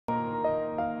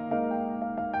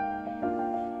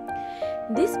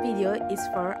This video is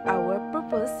for our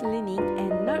purpose learning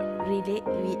and not relate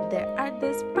with the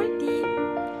others party.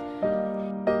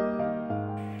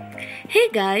 Hey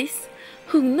guys,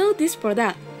 who know this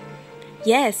product?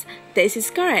 Yes, this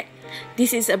is correct.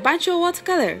 This is a Buncho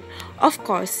watercolor. Of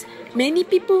course, many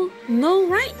people know,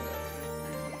 right?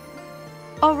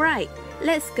 Alright,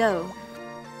 let's go.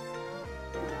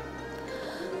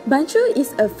 Buncho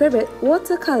is a favorite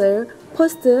watercolor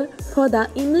poster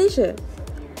product in Malaysia.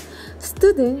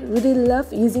 Students really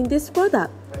love using this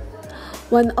product.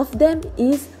 One of them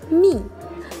is me.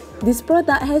 This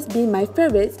product has been my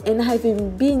favorite and I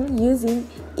have been using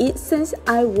it since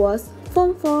I was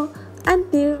Form 4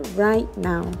 until right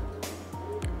now.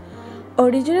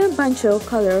 Original Buncho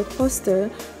color poster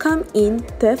come in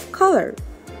 12 colors,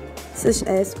 such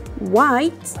as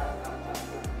white,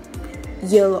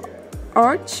 yellow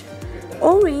orange,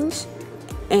 orange,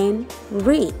 and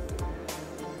red.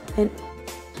 And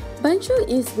Buncho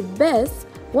is the best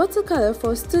watercolor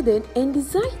for student and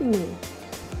designer.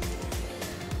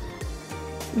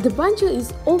 The Buncho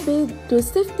is obeyed to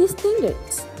safety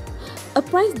standards. A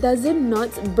price doesn't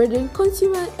not burden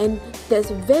consumer and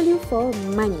there's value for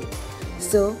money.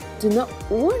 So do not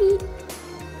worry.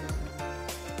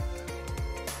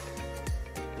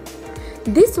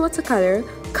 This watercolor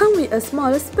comes with a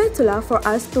small spatula for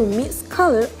us to mix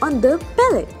color on the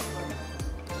palette.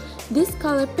 This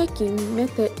color packing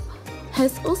method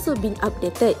has also been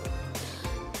updated.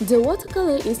 The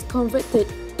watercolor is converted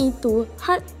into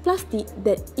hard plastic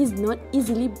that is not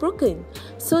easily broken,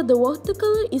 so the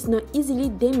watercolor is not easily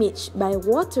damaged by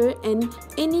water and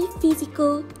any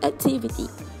physical activity.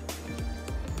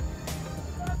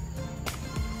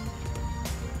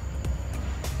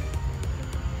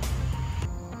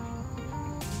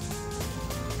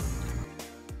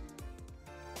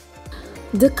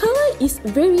 The color is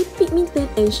very pigmented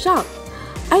and sharp.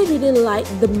 I really like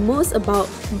the most about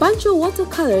Buncho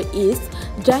watercolor is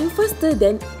drying faster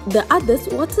than the others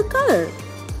watercolor.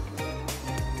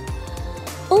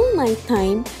 All my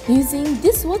time using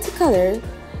this watercolor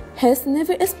has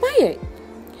never expired.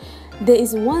 There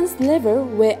is one level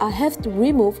where I have to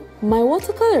remove my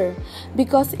watercolor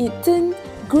because it turned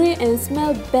grey and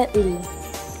smelled badly.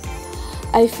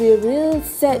 I feel real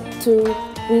sad to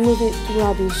remove it to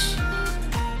rubbish.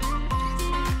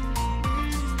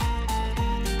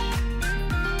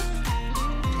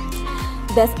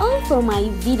 That's all for my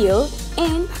video,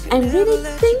 and I'm really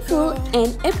thankful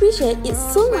and appreciate it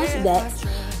so much that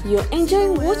you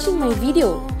enjoy watching my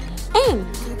video. And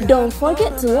don't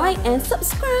forget to like and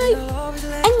subscribe.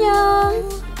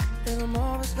 Annyeong!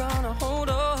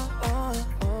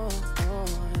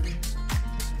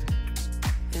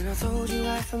 And I told you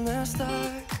right from the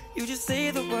start, you just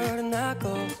say the word and I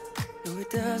go. No,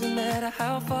 it doesn't matter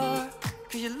how far,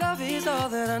 'cause your love is all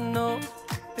that I know.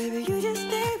 Baby, you just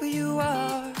stay where you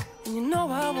are, and you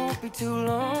know I won't be too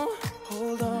long.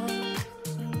 Hold on,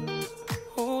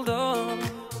 hold on.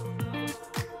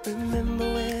 Remember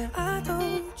when I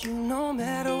told you no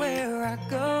matter where I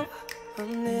go, I'll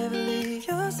never leave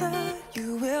your side,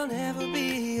 you will never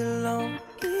be alone.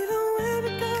 Even when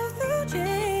we go through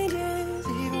changes,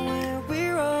 even when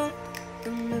we're old,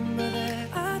 remember that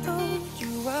I told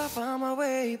you I'll find my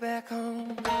way back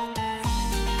home.